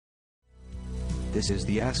This is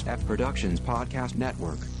the SF Productions Podcast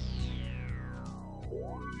Network.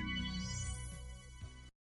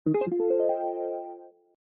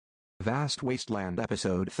 Vast Wasteland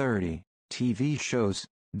Episode 30, TV shows,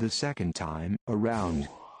 the second time around. Good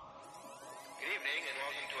evening and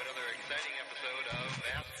welcome to another exciting episode of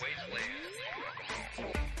Vast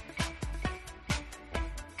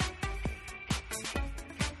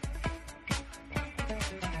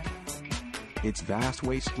Wasteland. It's Vast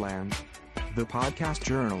Wasteland, the podcast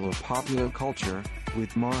journal of popular culture,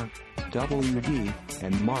 with Mark, WD,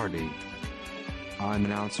 and Marty. I'm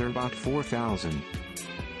announcer Bot 4000.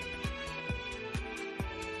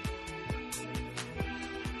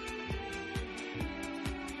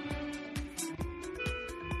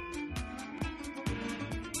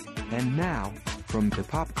 And now, from the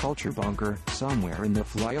pop culture bunker somewhere in the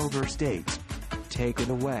flyover states, take it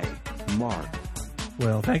away, Mark.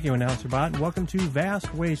 Well, thank you, Announcer Bot, and welcome to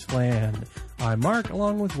Vast Wasteland. I'm Mark,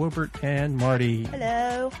 along with Wobert and Marty.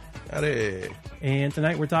 Hello. Howdy. And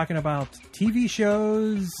tonight we're talking about TV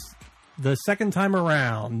shows the second time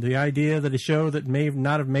around. The idea that a show that may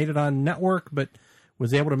not have made it on network, but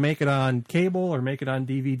was able to make it on cable or make it on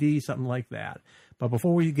DVD, something like that. But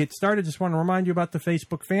before we get started, just want to remind you about the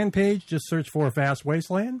Facebook fan page. Just search for Vast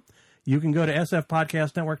Wasteland. You can go to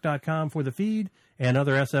sfpodcastnetwork.com for the feed and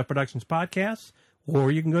other SF Productions podcasts,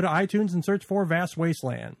 or you can go to iTunes and search for Vast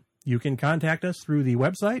Wasteland. You can contact us through the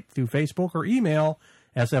website, through Facebook, or email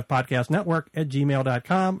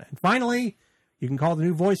sfpodcastnetwork@gmail.com. And finally, you can call the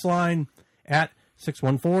new voice line at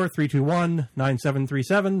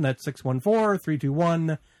 614-321-9737. That's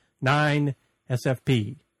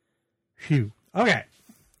 614-321-9SFP. Phew. Okay.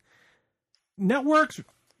 Networks,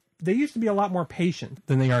 they used to be a lot more patient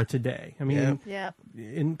than they are today. I mean,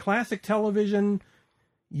 in classic television,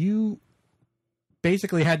 you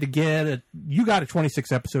basically had to you got a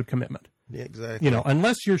 26 episode commitment. Yeah, exactly. You know,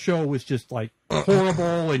 unless your show was just like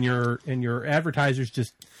horrible and your advertisers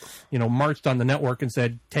just, marched on the network and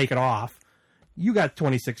said, take it off. You got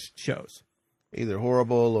 26 shows. Either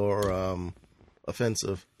horrible or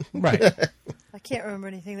offensive. Right. I can't remember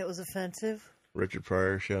anything that was offensive. Richard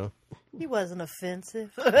Pryor show. He wasn't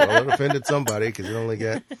offensive. Well, it offended somebody because it only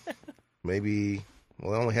got it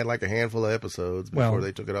only had like a handful of episodes before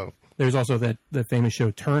they took it off. There's also the famous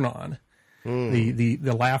show Turn On.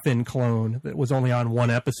 The Laugh-In clone that was only on one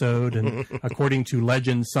episode, and according to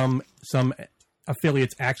legend, some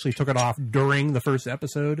affiliates actually took it off during the first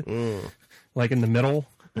episode, like in the middle.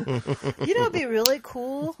 It'd be really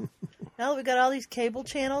cool. Now that we've got all these cable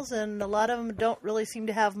channels, and a lot of them don't really seem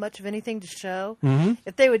to have much of anything to show,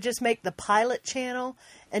 if they would just make the pilot channel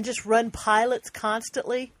and just run pilots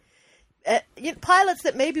constantly. Pilots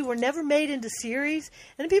that maybe were never made into series,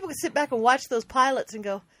 and then people could sit back and watch those pilots and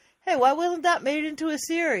go, hey, why wasn't that made into a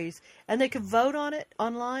series? And they could vote on it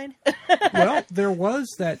online. Well, there was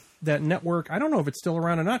that network, I don't know if it's still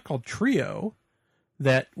around or not, called Trio,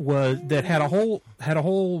 that had a whole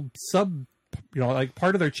sub, like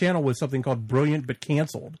part of their channel was something called Brilliant But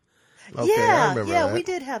Canceled. Okay, I remember that. We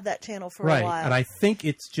did have that channel for a while. Right, and I think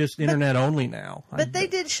it's just internet only now. But they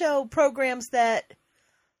did show programs that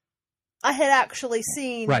I had actually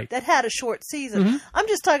seen that had a short season. I'm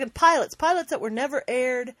just talking pilots that were never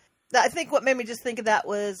aired. I think what made me just think of that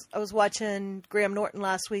was I was watching Graham Norton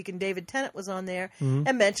last week, and David Tennant was on there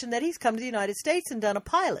and mentioned that he's come to the United States and done a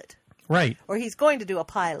pilot. Right. Or he's going to do a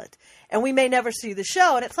pilot. And we may never see the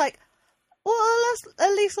show. And it's like, well,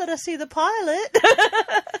 at least let us see the pilot.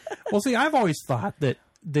 Well, see, I've always thought that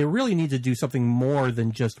they really need to do something more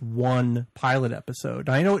than just one pilot episode.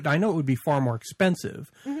 I know it would be far more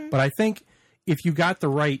expensive, but I think if you got the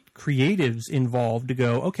right creatives involved to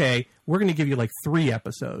go, okay, we're going to give you like 3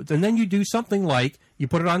 episodes, and then you do something like you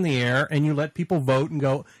put it on the air and you let people vote and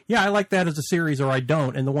go, yeah, I like that as a series or I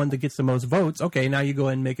don't, and the one that gets the most votes, okay, now you go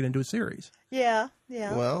ahead and make it into a series. Yeah.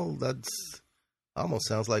 Well, that's almost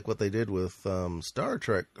sounds like what they did with Star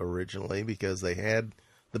Trek originally, because they had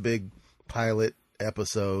the big pilot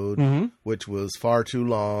episode, which was far too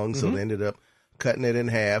long, so they ended up cutting it in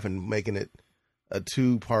half and making it a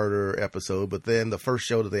 2-parter episode. But then the first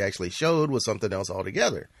show that they actually showed was something else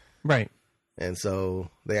altogether. Right. And so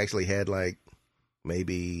they actually had like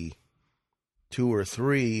maybe 2 or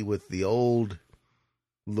 3 with the old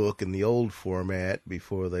look and the old format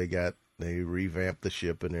before they revamped the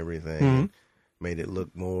ship and everything, made it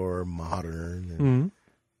look more modern, and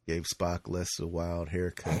gave Spock less a wild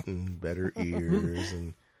haircut and better ears.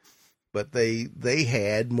 But they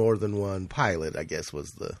had more than one pilot, I guess,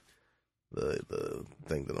 was the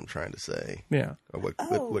thing that I'm trying to say. Yeah. Or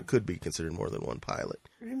what could be considered more than one pilot.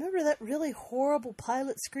 Remember that really horrible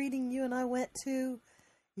pilot screening you and I went to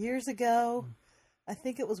years ago I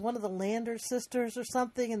think it was one of the Lander sisters or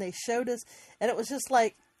something, and they showed us, and it was just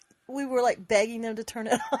like we were like begging them to turn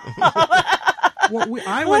it off. Well,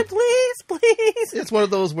 I Like, went. please. It's one of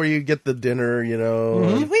those where you get the dinner, you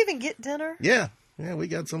know. Did we even get dinner? Yeah, we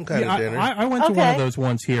got some kind Yeah, of dinner. I went to one Okay. of those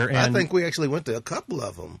ones here, and I think we actually went to a couple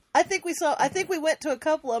of them. I think we went to a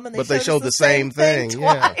couple of them, and But they showed showed us the same thing, yeah.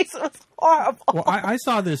 twice. It was horrible. well, I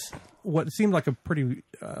saw this what seemed like a pretty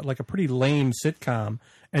lame sitcom,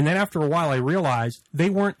 and then after a while, I realized they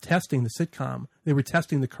weren't testing the sitcom; they were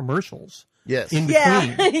testing the commercials. Yes. In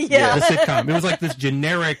Yeah. between Yeah. the sitcom, it was like this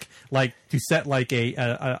generic, like to set like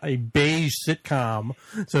a beige sitcom,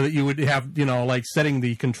 so that you would have like setting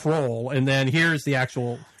the control, and then here's the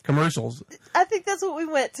actual commercials. I think that's what we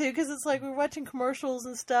went to because it's like we were watching commercials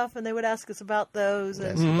and stuff, and they would ask us about those. And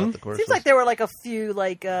That's about the it commercials. seems like there were like a few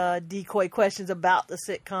like decoy questions about the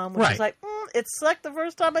sitcom, which Right. was like it sucked the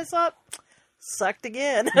first time I saw it, sucked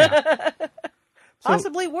again,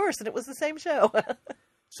 possibly worse, and it was the same show.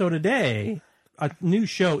 So today, a new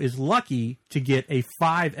show is lucky to get a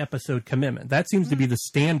 5-episode commitment. That seems to be the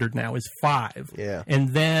standard now, is 5. Yeah.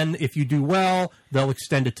 And then if you do well, they'll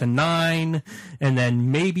extend it to 9, and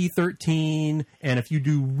then maybe 13. And if you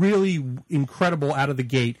do really incredible out of the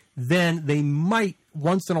gate, then they might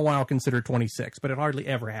once in a while consider 26, but it hardly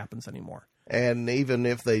ever happens anymore. And even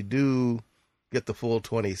if they do get the full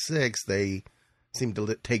 26, they seem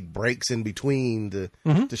to take breaks in between to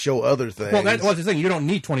show other things. Well, that was the thing. You don't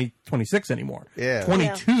need 26 anymore. Yeah.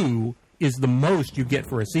 22 is the most you get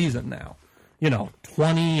for a season now.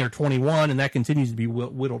 20 or 21, and that continues to be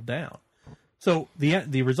whittled down. So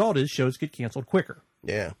the result is shows get canceled quicker.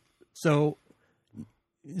 Yeah. So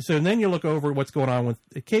then you look over what's going on with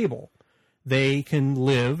cable. They can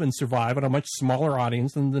live and survive on a much smaller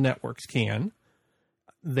audience than the networks can.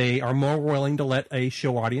 They are more willing to let a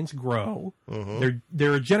show audience grow.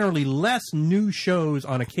 There are generally less new shows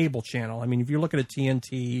on a cable channel. I mean, if you're looking at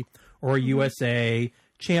TNT or USA,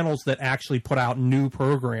 channels that actually put out new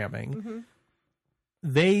programming,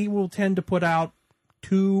 they will tend to put out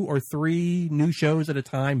 2 or 3 new shows at a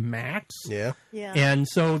time max. Yeah. Yeah. And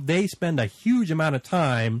so they spend a huge amount of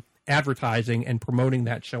time advertising and promoting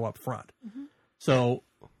that show up front. So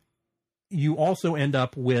you also end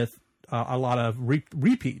up with a lot of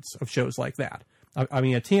repeats of shows like that. I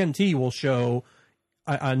mean, a TNT will show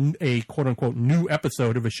a quote-unquote new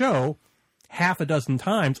episode of a show half a dozen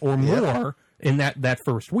times or more in that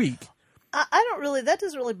first week. I don't really. That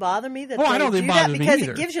doesn't really bother me. That I they don't think do it bothers that me because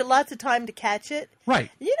either. it gives you lots of time to catch it. Right.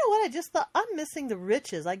 You know what? I just thought I'm missing the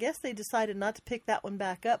Riches. I guess they decided not to pick that one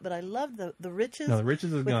back up, but I love the Riches. No, the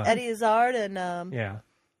Riches is with gone. Eddie Izzard and Yeah.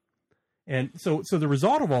 And so the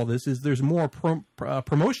result of all this is there's more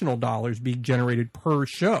promotional dollars being generated per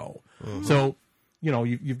show. So,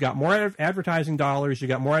 you've got more advertising dollars. You've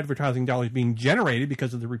got more advertising dollars being generated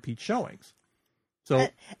because of the repeat showings. So,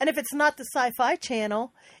 and if it's not the Sci-Fi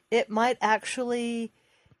Channel, it might actually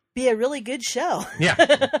be a really good show. yeah.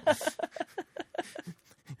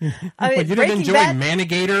 I mean, But you didn't Breaking enjoy Bad,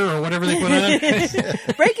 Manigator or whatever they put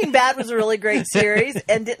on? Breaking Bad was a really great series,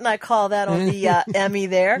 and didn't I call that on the Emmy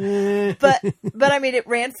there? But I mean, it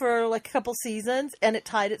ran for like a couple seasons, and it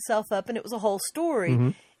tied itself up, and it was a whole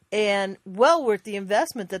story, and well worth the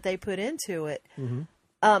investment that they put into it.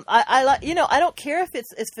 I like, I don't care if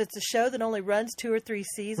it's a show that only runs 2 or 3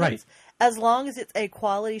 seasons, Right. as long as it's a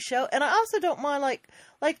quality show, and I also don't mind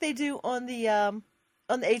like they do on the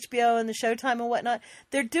HBO and the Showtime and whatnot.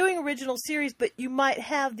 They're doing original series, but you might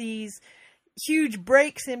have these huge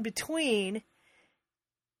breaks in between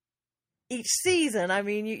each season. I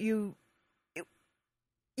mean, you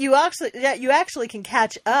actually can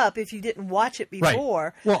catch up if you didn't watch it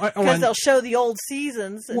before, Well, because they'll show the old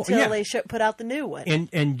seasons until yeah. they put out the new one.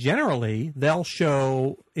 And generally, they'll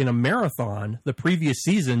show in a marathon the previous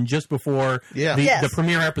season just before Yes. the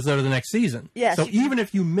premiere episode of the next season. Yes. So even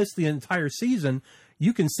if you miss the entire season,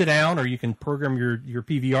 you can sit down or you can program your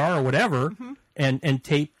PVR or whatever and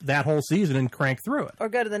tape that whole season and crank through it. Or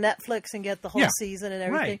go to the Netflix and get the whole Yeah. season and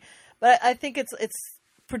everything. Right. But I think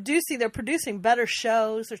they're producing better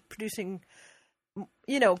shows. They're producing,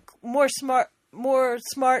 more smart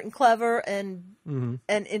and clever and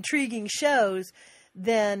intriguing shows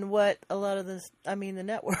than what a lot of the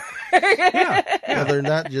network. Yeah, they're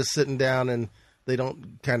not just sitting down and they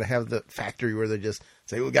don't kind of have the factory where they just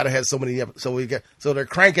say we got to have so many. So they're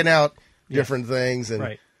cranking out different things and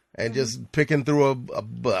Right. and just picking through a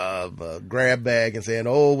grab bag and saying,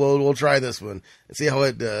 oh, well, we'll try this one and see how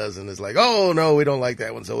it does. And it's like, oh no, we don't like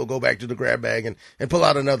that one, so we'll go back to the grab bag and pull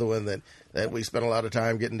out another one that we spent a lot of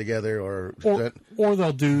time getting together. Or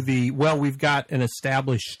they'll do we've got an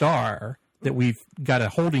established star that we've got a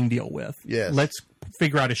holding deal with. Yes. Let's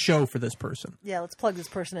figure out a show for this person, Yeah, let's plug this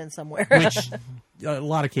person in somewhere. which a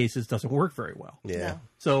lot of cases doesn't work very well. Yeah. No.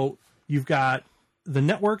 So you've got the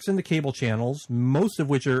networks and the cable channels, most of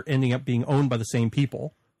which are ending up being owned by the same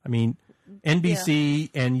people. I mean, NBC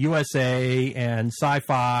and USA and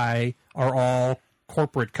Sci-Fi are all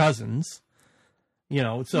corporate cousins, you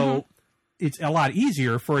know, so it's a lot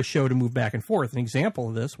easier for a show to move back and forth. An example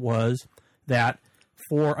of this was that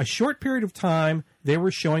for a short period of time, they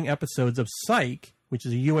were showing episodes of Psych, which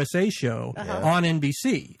is a USA show, on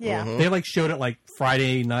NBC. Yeah. They like showed it like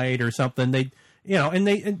Friday night or something. They, you know,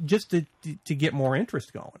 and just to get more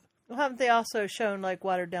interest going. Well, haven't they also shown like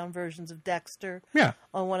watered down versions of Dexter? Yeah.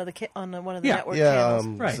 On one of the Yeah. network Yeah, channels.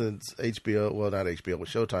 Right. since HBO, well, not HBO, but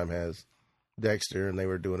Showtime has Dexter, and they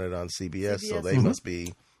were doing it on CBS, so CBS. they must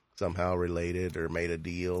be somehow related or made a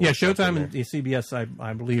deal. Yeah, or something Showtime there. and the CBS,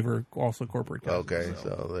 I believe, are also corporate cousins. Okay,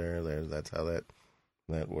 so there, that's how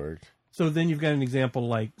that worked. So then you've got an example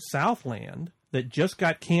like Southland that just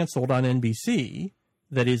got canceled on NBC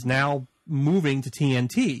that is now moving to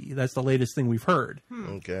TNT. That's the latest thing we've heard.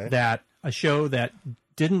 Okay, That a show that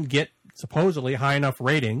didn't get supposedly high enough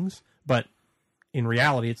ratings, but in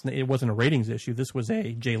reality, it wasn't a ratings issue. This was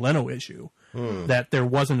a Jay Leno issue. That there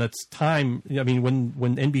wasn't a time. I mean,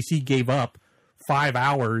 when NBC gave up 5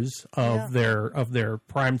 hours of their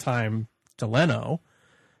primetime to Leno,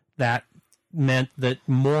 that meant that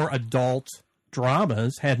more adult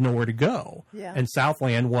dramas had nowhere to go. Yeah. And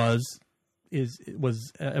Southland was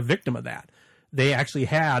a victim of that. They actually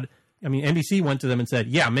had. I mean, NBC went to them and said,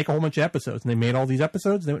 "Yeah, make a whole bunch of episodes." And they made all these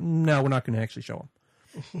episodes. They went, "No, we're not going to actually show them."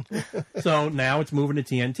 So now it's moving to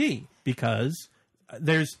TNT because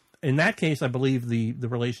there's, in that case, I believe the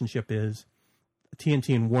relationship is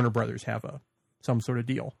TNT and Warner Brothers have some sort of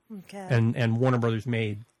deal, Okay. and Warner Brothers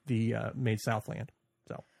made Southland.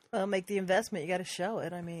 So Well, make the investment. You got to show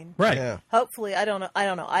it. I mean, right, yeah. hopefully, I don't know.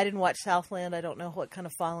 I didn't watch Southland. I don't know what kind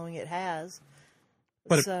of following it has.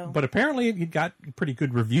 but apparently it got pretty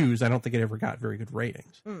good reviews. I don't think it ever got very good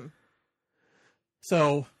ratings.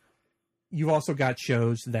 So you've also got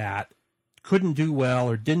shows that couldn't do well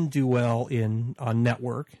or didn't do well on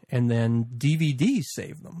network, and then DVDs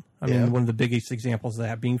saved them. I mean, one of the biggest examples of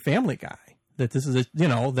that being Family Guy. That this is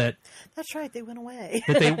that That's right. They went away.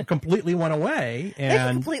 that they completely went away, They could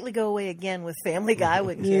and completely go away again with Family Guy. I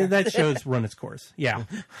wouldn't care. that show's run its course. Yeah,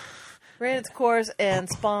 Ran its course and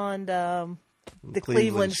spawned the Cleveland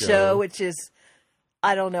Cleveland Show. show, which is,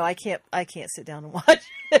 I don't know. I can't sit down and watch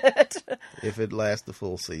it. If it lasts the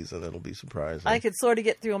full season, it'll be surprising. I could sort of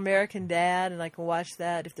get through American Dad, and I can watch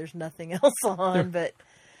that if there's nothing else on. But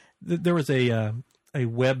there was a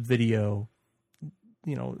web video,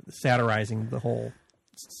 satirizing the whole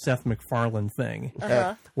Seth MacFarlane thing,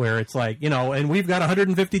 where it's like, and we've got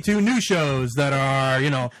 152 new shows that are,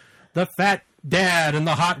 the fat dad and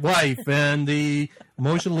the hot wife and the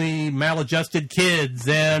emotionally maladjusted kids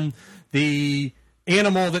and the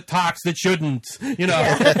animal that talks that shouldn't,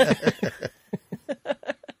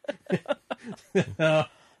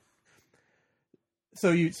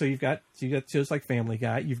 So you've got shows like Family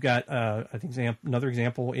Guy. You've got I think another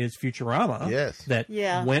example is Futurama. Yes. That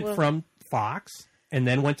went from Fox and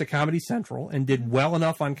then went to Comedy Central and did well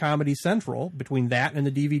enough on Comedy Central between that and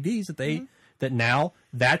the DVDs that that now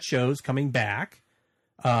that show's coming back.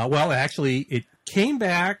 Well, actually, it came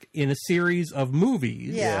back in a series of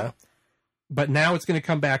movies. Yeah. But now it's going to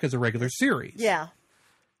come back as a regular series. yeah.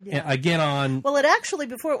 And again on Well, it actually,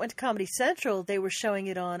 before it went to Comedy Central, they were showing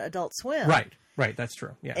it on Adult Swim. Right, that's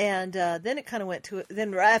true. Yeah. And then it kind of went to,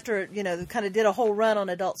 then after, they kind of did a whole run on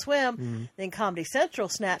Adult Swim, then Comedy Central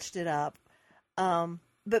snatched it up.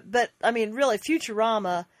 But I mean, really,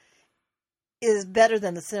 Futurama is better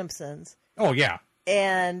than The Simpsons. Oh, yeah.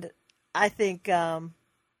 And I think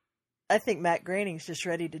Matt Groening's just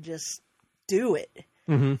ready to just do it.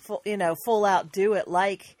 Full out do it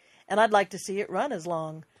and I'd like to see it run as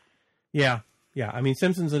long. Yeah. I mean,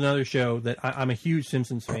 Simpsons is another show that I'm a huge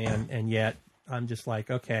Simpsons fan, and yet I'm just like,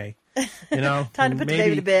 okay, Time to put the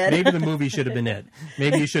baby to bed. Maybe the movie should have been it.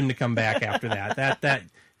 Maybe you shouldn't have come back after that.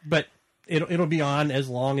 But it'll be on as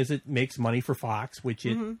long as it makes money for Fox, which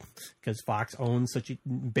because Fox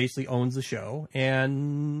basically owns the show,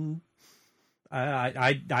 and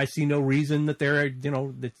I see no reason that they're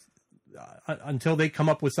until they come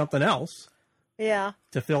up with something else. Yeah.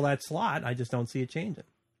 To fill that slot, I just don't see it changing.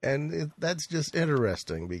 And that's just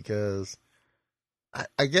interesting because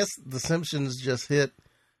I guess The Simpsons just hit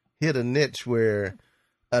a niche where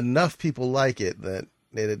enough people like it that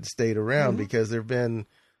it had stayed around because there have been,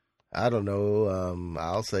 I don't know,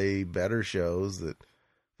 I'll say better shows that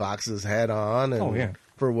Fox has had on. And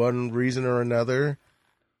for one reason or another,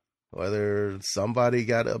 whether somebody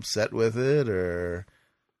got upset with it or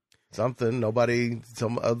something.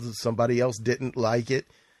 Somebody else didn't like it.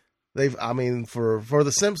 For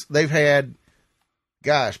the Simpsons, they've had,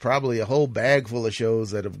 probably a whole bag full of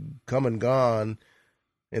shows that have come and gone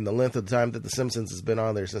in the length of time that The Simpsons has been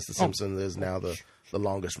on there, since The Simpsons is now the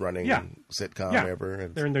longest running sitcom ever.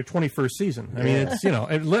 They're in their 21st season. I mean, it's,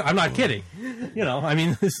 I'm not kidding.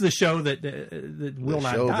 This is a show that will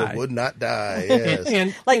not die. That would not die. Yes.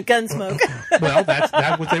 and like Gunsmoke. Well, that's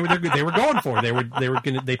what they were going for.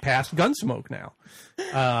 They passed Gunsmoke now.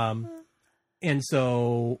 And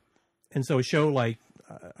so a show like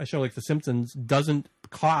The Simpsons doesn't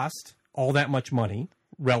cost all that much money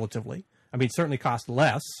relatively. I mean, certainly cost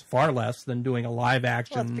less, far less than doing a live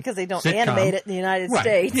action. Well, it's because they don't sitcom. Animate it in the United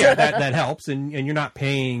States. Yeah, that helps, and you're not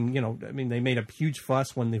paying. They made a huge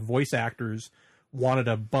fuss when the voice actors wanted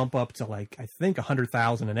to bump up to I think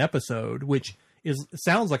 $100,000 an episode, which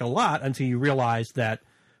sounds like a lot until you realize that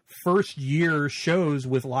first year shows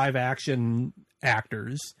with live action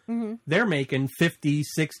actors, they're making $50,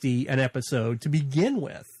 $60 an episode to begin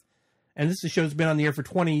with. And this show's been on the air for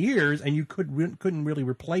 20 years, and you couldn't really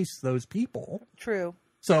replace those people. True.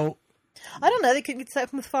 So, I don't know. They couldn't get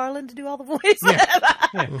Seth MacFarlane to do all the voices.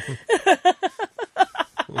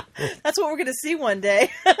 That's what we're going to see one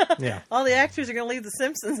day. Yeah. All the actors are going to leave The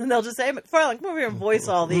Simpsons, and they'll just say, hey, MacFarlane, come over here and voice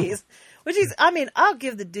all these. Which I'll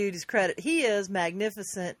give the dude his credit. He is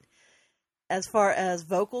magnificent as far as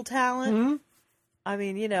vocal talent. Mm-hmm. I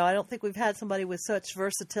don't think we've had somebody with such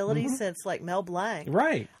versatility since Mel Blanc.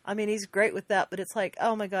 Right. He's great with that, but it's like,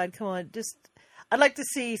 oh my God, come on. I'd like to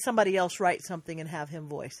see somebody else write something and have him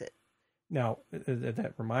voice it. Now,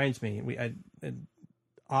 that reminds me,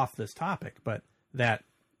 off this topic, but that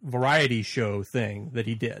variety show thing that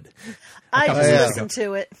he did. I just listened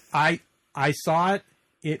to it. I saw it.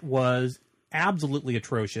 It was absolutely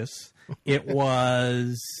atrocious. It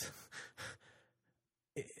was...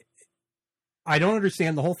 I don't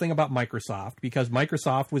understand the whole thing about Microsoft, because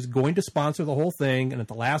Microsoft was going to sponsor the whole thing, and at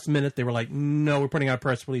the last minute they were like, no, we're putting out a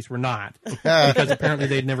press release, we're not. Because apparently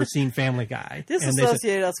they'd never seen Family Guy.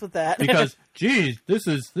 Disassociate us with that. Because, geez, this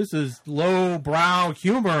is low-brow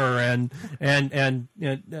humor, and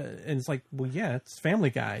it's like, well, yeah, it's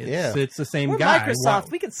Family Guy. It's the same we're guy. Microsoft, wow.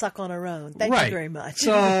 We can suck on our own. Thank you very much.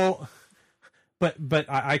 So... But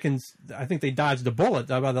I think they dodged a bullet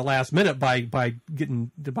by the last minute by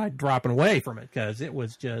dropping away from it, because it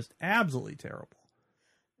was just absolutely terrible.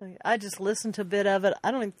 I just listened to a bit of it. I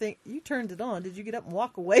don't even think you turned it on. Did you get up and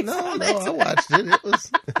walk away from it? No, I watched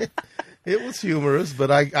it. It was humorous, but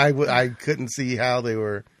I couldn't see how they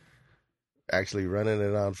were actually running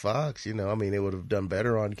it on Fox. It would have done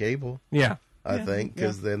better on cable. Yeah. I think,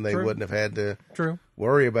 because then they wouldn't have had to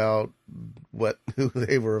worry about who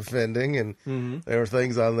they were offending, and there were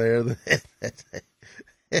things on there that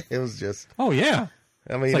it was just. Oh yeah,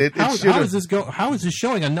 how is this How is this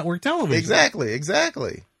showing on network television?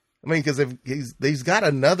 Exactly. Because he's got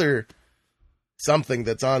another something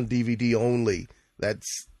that's on DVD only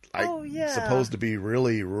that's supposed to be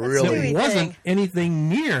really, really. It wasn't anything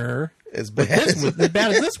near as bad as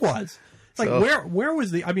this was. It's like where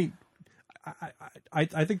was the?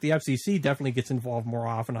 I think the FCC definitely gets involved more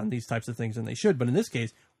often on these types of things than they should, but in this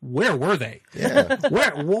case, where were they? Yeah.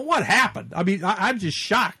 What happened? I'm just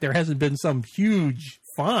shocked there hasn't been some huge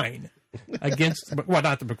fine against. Well,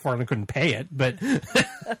 not that MacFarlane couldn't pay it, but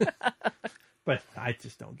but I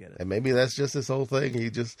just don't get it. And maybe that's just this whole thing. He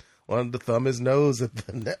just wanted to thumb his nose at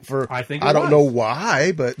the net I don't know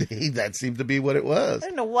why, but that seemed to be what it was. I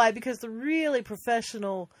don't know why, because the really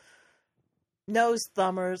professional nose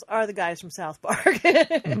thumbers are the guys from South Park.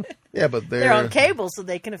 Yeah, but they're on cable, so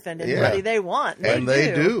they can offend anybody they want. And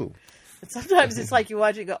they do. And sometimes it's like you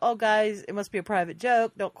watch it and go, oh, guys, it must be a private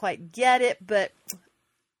joke. Don't quite get it, but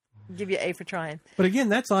give you A for trying. But again,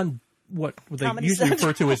 that's on what they Comedy usually Central.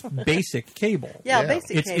 refer to as basic cable. Yeah,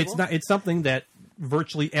 basic cable. It's something that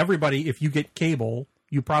virtually everybody, if you get cable,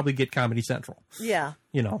 you probably get Comedy Central. Yeah.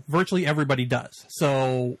 Virtually everybody does.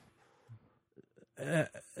 So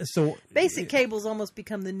basic cable's almost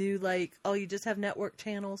become the new, you just have network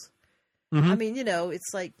channels. Mm-hmm.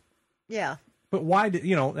 It's like, yeah. But why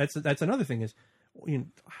that's another thing is,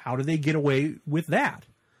 how do they get away with that?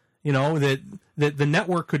 That the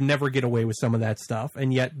network could never get away with some of that stuff,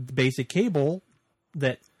 and yet basic cable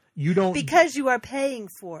that you don't, because you are paying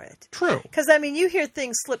for it. True. Because you hear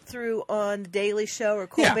things slip through on the Daily Show or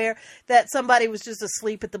Colbert that somebody was just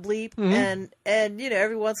asleep at the bleep, and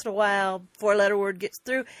every once in a while 4-letter word gets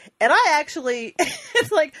through, and I actually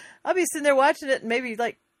it's like I'll be sitting there watching it, and maybe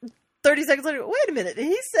 30 seconds later, wait a minute, did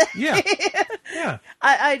he say? Yeah.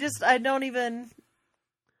 I don't even.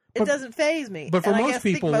 It doesn't faze me. But for and most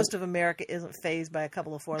people, think most of America isn't fazed by a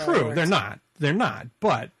couple of $4 true, words. they're not.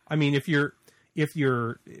 But I mean, if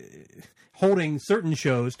you're holding certain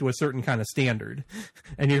shows to a certain kind of standard,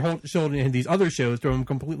 and you're holding these other shows to a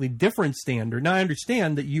completely different standard. Now, I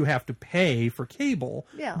understand that you have to pay for cable,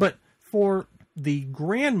 but for the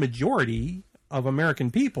grand majority of American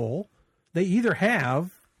people, they either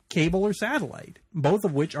have cable or satellite, both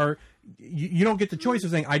of which are, you don't get the choice of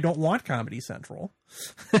saying, I don't want Comedy Central.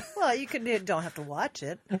 Well, you don't have to watch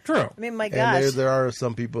it. True. I mean, my gosh. And there are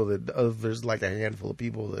some people that, there's like a handful of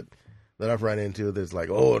people that I've run into that's like,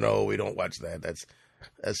 oh no, we don't watch that.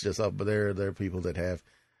 That's just up. But there are people that have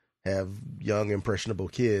young impressionable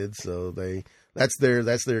kids, so that's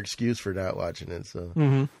their excuse for not watching it. So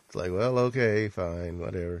it's like, well, okay, fine,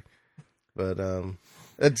 whatever. But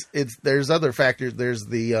there's other factors. There's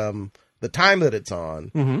the time that it's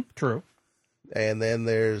on. True. And then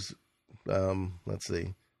there's let's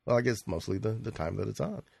see. Well, I guess mostly the time that it's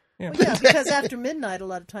on. Yeah, well, because after midnight, a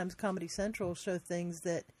lot of times Comedy Central will show things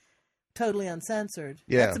that totally uncensored.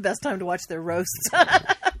 Yeah. That's the best time to watch their roasts.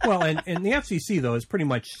 Well, and the FCC, though, has pretty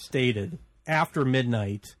much stated after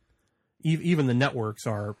midnight, even the networks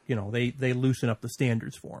are, they loosen up the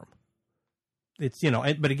standards for them. It's,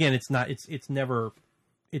 but again, it's never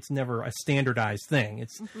a standardized thing.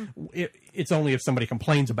 It's only if somebody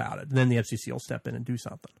complains about it, then the FCC will step in and do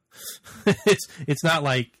something. It's not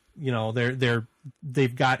like,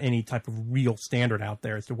 they've got any type of real standard out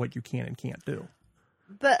there as to what you can and can't do.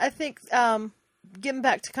 But I think, getting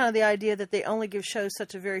back to kind of the idea that they only give shows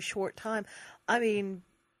such a very short time, I mean,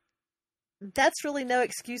 that's really no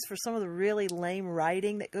excuse for some of the really lame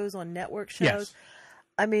writing that goes on network shows. Yes.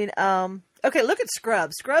 I mean, okay, look at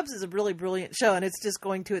Scrubs. Scrubs is a really brilliant show, and it's just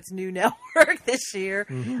going to its new network this year.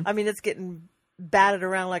 I mean, it's getting batted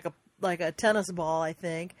around like a tennis ball, I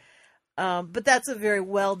think. But that's a very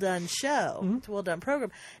well done show. It's a well done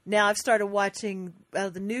program. Now I've started watching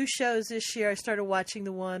the new shows this year. I started watching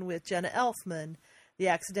the one with Jenna Elfman, the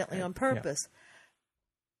Accidentally on Purpose. Yeah.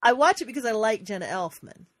 I watch it because I like Jenna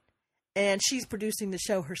Elfman, and she's producing the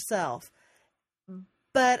show herself.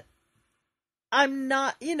 But I'm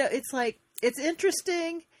not, it's like, it's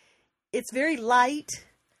interesting. It's very light.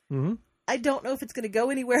 I don't know if it's going to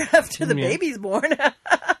go anywhere after the baby's born.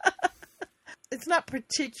 It's not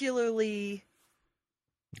particularly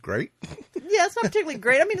great. Yeah, it's not particularly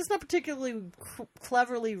great. I mean, it's not particularly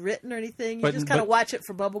cleverly written or anything. You just kind of watch it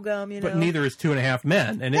for bubblegum, But neither is 2.5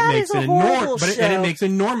 Men, and that it makes it makes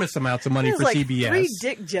enormous amounts of money for like CBS. 3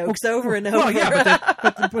 dick jokes over and over. Well, yeah, but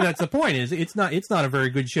that's the point. Is it's not a very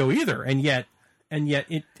good show either, and yet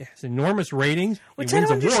it has enormous ratings. Which it wins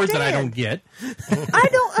I don't awards that I understand. don't get. I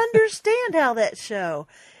don't understand how that show.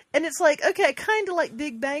 And it's like, okay, I kind of like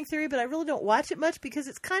Big Bang Theory, but I really don't watch it much because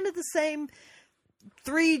it's kind of the same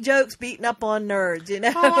 3 jokes beating up on nerds,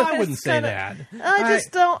 Oh, I wouldn't say that. I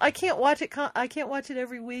just don't. I can't watch it. I can't watch it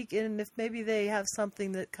every week. And if maybe they have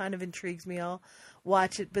something that kind of intrigues me, I'll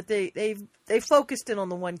watch it. But they focused in on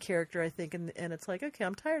the one character, I think, and it's like, okay,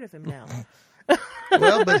 I'm tired of him now.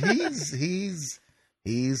 Well, but he's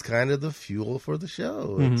kind of the fuel for the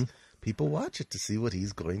show. People watch it to see what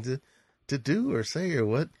he's going to do or say,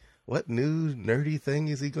 or what new nerdy thing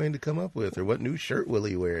is he going to come up with, or what new shirt will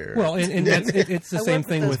he wear? Well, and it's the same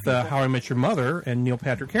thing with How I Met Your Mother and Neil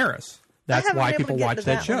Patrick Harris. That's why people watch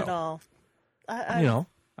that show. I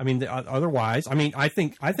mean, otherwise, I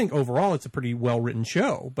think overall it's a pretty well written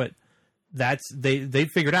show, but that's they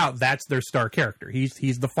figured out that's their star character. He's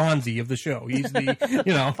the Fonzie of the show. He's the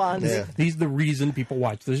Fonzie. He's the reason people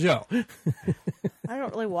watch the show. I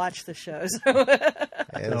don't really watch the shows.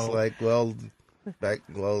 And it's like, another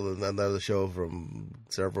show from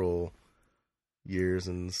several years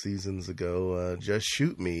and seasons ago, Just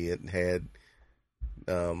Shoot Me. It had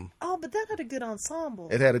but that had a good ensemble.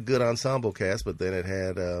 It had a good ensemble cast, but then it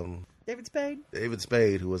had David Spade. David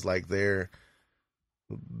Spade, who was like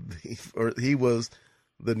he was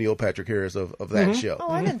the Neil Patrick Harris of that show.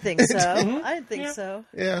 Oh, I didn't think so. I didn't think so.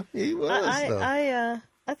 Yeah, he was.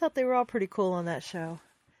 I thought they were all pretty cool on that show.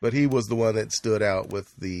 But he was the one that stood out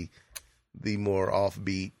with the more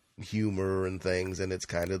offbeat humor and things, and it's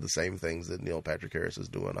kind of the same things that Neil Patrick Harris is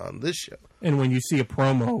doing on this show. And when you see a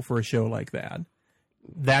promo for a show like that,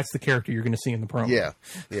 that's the character you're going to see in the promo.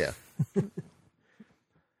 Yeah.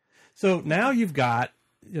 So now you've got,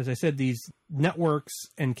 as I said, these networks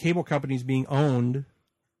and cable companies being owned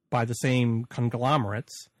by the same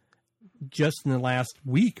conglomerates. Just in the last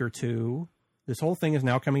week or two, this whole thing is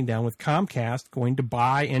now coming down with Comcast going to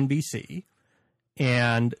buy NBC.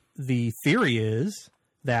 And the theory is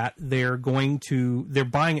that they're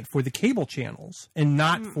buying it for the cable channels and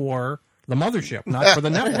not for the mothership, not for the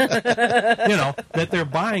network. That they're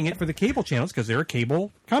buying it for the cable channels because they're a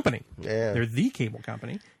cable company. Yeah. They're the cable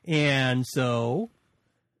company. And so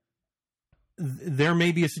there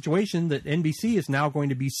may be a situation that NBC is now going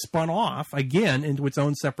to be spun off again into its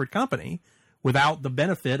own separate company without the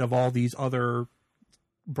benefit of all these other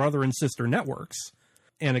brother and sister networks.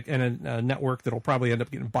 And a network that'll probably end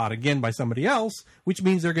up getting bought again by somebody else, which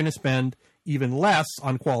means they're going to spend even less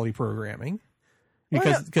on quality programming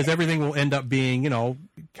because everything will end up being,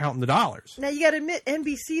 counting the dollars. Now, you got to admit,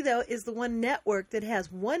 NBC, though, is the one network that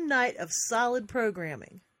has one night of solid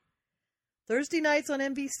programming. Thursday nights on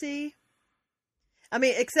NBC. I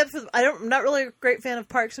mean, except for, I'm not really a great fan of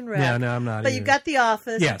Parks and Rec. Yeah, no, I'm not But either. you've got The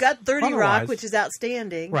Office. Yes. You've got 30 Otherwise, Rock, which is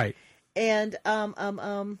outstanding. Right. And,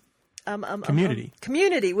 Community.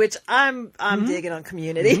 Community, which I'm digging on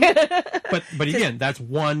Community. But again, that's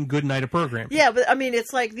one good night of programming. Yeah, but I mean,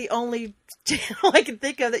 it's like the only channel I can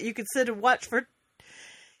think of that you could sit and watch for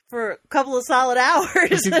a couple of solid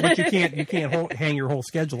hours. But you can't hang your whole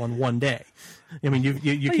schedule on one day. I mean, you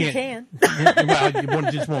can't. You can. Well,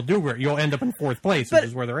 you just won't do it. You'll end up in fourth place, which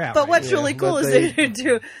is where they're at. But right? what's really cool but is they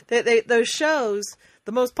do those shows.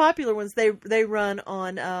 The most popular ones they run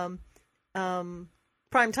on prime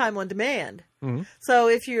time on demand. Mm-hmm. So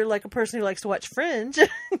if you're like a person who likes to watch Fringe,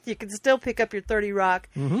 you can still pick up your 30 Rock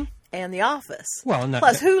and The Office. Well, and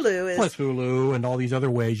plus Hulu plus Hulu and all these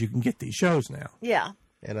other ways you can get these shows now. Yeah.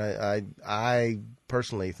 And I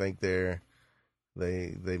personally think they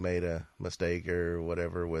made a mistake or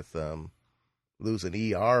whatever with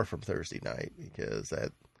losing ER from Thursday night, because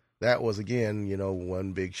that was again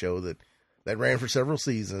one big show that ran for several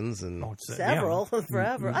seasons and several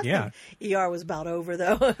forever. I think ER was about over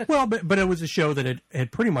though. Well, but it was a show that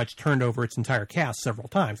had pretty much turned over its entire cast several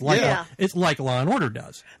times. It's like Law and Order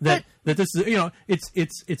does. That this is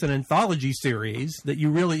it's an anthology series that you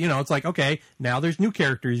really it's like, okay, now there's new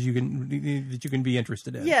characters you can be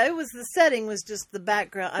interested in. Yeah, it was the setting was just the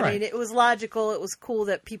background. I mean, it was logical. It was cool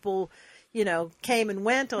that people came and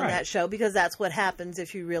went on that show because that's what happens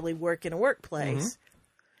if you really work in a workplace. Mm-hmm.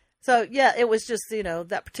 So, yeah, it was just,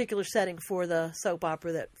 that particular setting for the soap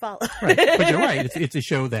opera that followed. Right. But you're right. It's a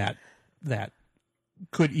show that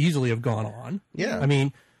could easily have gone on. Yeah. I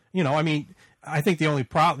mean, I think the only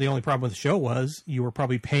problem with the show was you were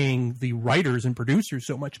probably paying the writers and producers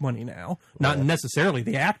so much money now, not necessarily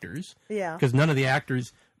the actors. Yeah. Because none of the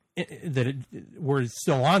actors that were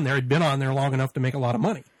still on there had been on there long enough to make a lot of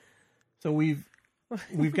money. So we've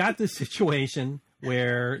got this situation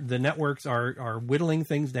where the networks are whittling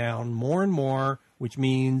things down more and more, which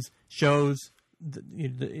means shows,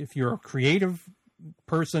 if you're a creative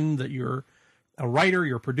person, that you're a writer,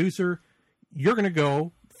 you're a producer, you're going to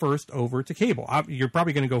go first over to cable. You're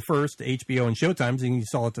probably going to go first to HBO and Showtime, and you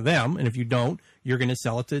sell it to them. And if you don't, you're going to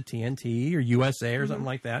sell it to TNT or USA or something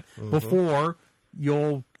like that before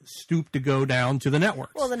you'll stoop to go down to the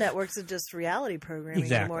networks. Well, the networks are just reality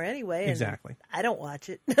programming anymore anyway. And exactly. I don't watch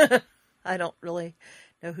it. I don't really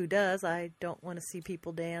know who does. I don't want to see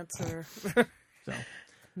people dance or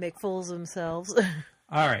make fools of themselves.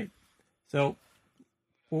 All right. So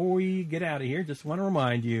before we get out of here, just want to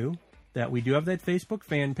remind you that we do have that Facebook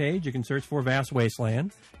fan page. You can search for Vast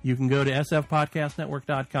Wasteland. You can go to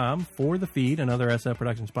sfpodcastnetwork.com for the feed and other SF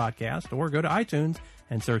Productions podcasts, or go to iTunes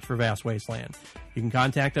and search for Vast Wasteland. You can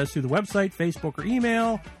contact us through the website, Facebook, or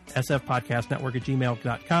email,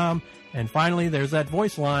 sfpodcastnetwork@gmail.com. And finally, there's that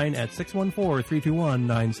voice line at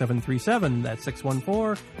 614-321-9737. That's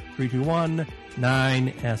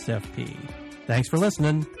 614-321-9SFP. Thanks for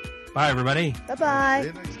listening. Bye, everybody. Bye-bye. See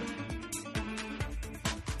you next time.